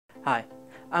Hi,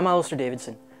 I'm Alistair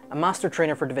Davidson, a Master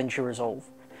Trainer for DaVinci Resolve,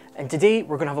 and today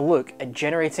we're going to have a look at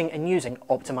generating and using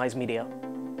Optimised Media.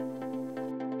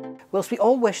 Whilst we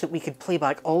all wish that we could play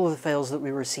back all of the files that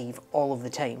we receive all of the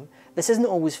time, this isn't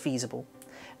always feasible,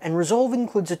 and Resolve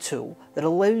includes a tool that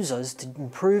allows us to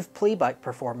improve playback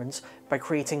performance by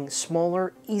creating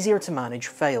smaller, easier to manage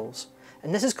files,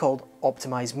 and this is called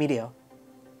Optimised Media.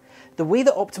 The way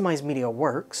that Optimised Media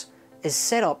works is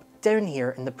set up down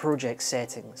here in the project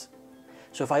settings.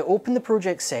 So if I open the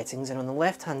project settings and on the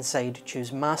left hand side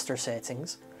choose master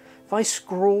settings, if I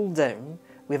scroll down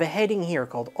we have a heading here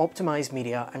called Optimised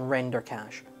Media and Render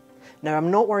Cache. Now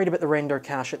I'm not worried about the render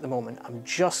cache at the moment, I'm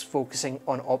just focusing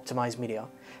on Optimised Media,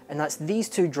 and that's these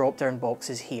two drop down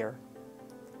boxes here.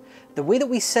 The way that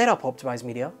we set up Optimised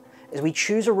Media is we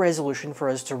choose a resolution for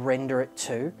us to render it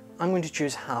to. I'm going to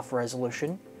choose half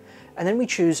resolution. And then we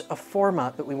choose a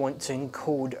format that we want to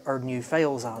encode our new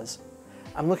files as.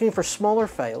 I'm looking for smaller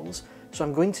files, so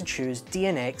I'm going to choose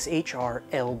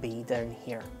DNxHRLB down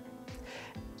here.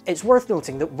 It's worth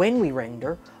noting that when we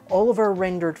render, all of our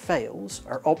rendered files,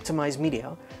 our optimized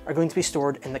media, are going to be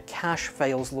stored in the cache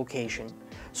files location,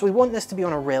 so we want this to be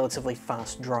on a relatively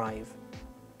fast drive.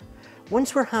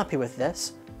 Once we're happy with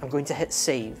this, I'm going to hit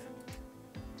save.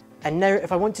 And now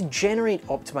if I want to generate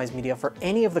optimized media for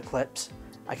any of the clips,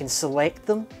 I can select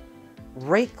them,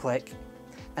 right click,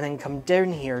 and then come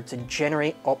down here to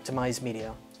generate optimized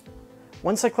media.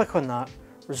 Once I click on that,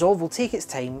 Resolve will take its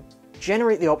time,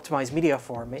 generate the optimized media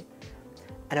for me,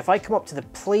 and if I come up to the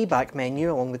playback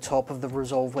menu along the top of the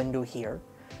Resolve window here,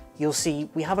 you'll see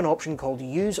we have an option called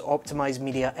Use Optimized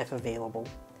Media if available.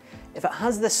 If it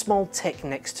has this small tick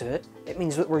next to it, it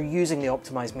means that we're using the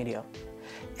optimized media.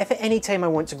 If at any time I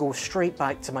want to go straight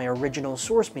back to my original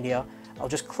source media, I'll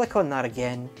just click on that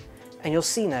again, and you'll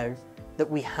see now that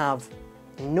we have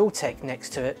no tick next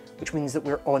to it, which means that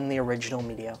we're on the original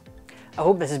media. I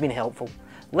hope this has been helpful.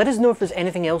 Let us know if there's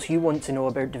anything else you want to know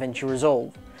about DaVinci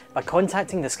Resolve by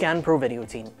contacting the ScanPro video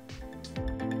team.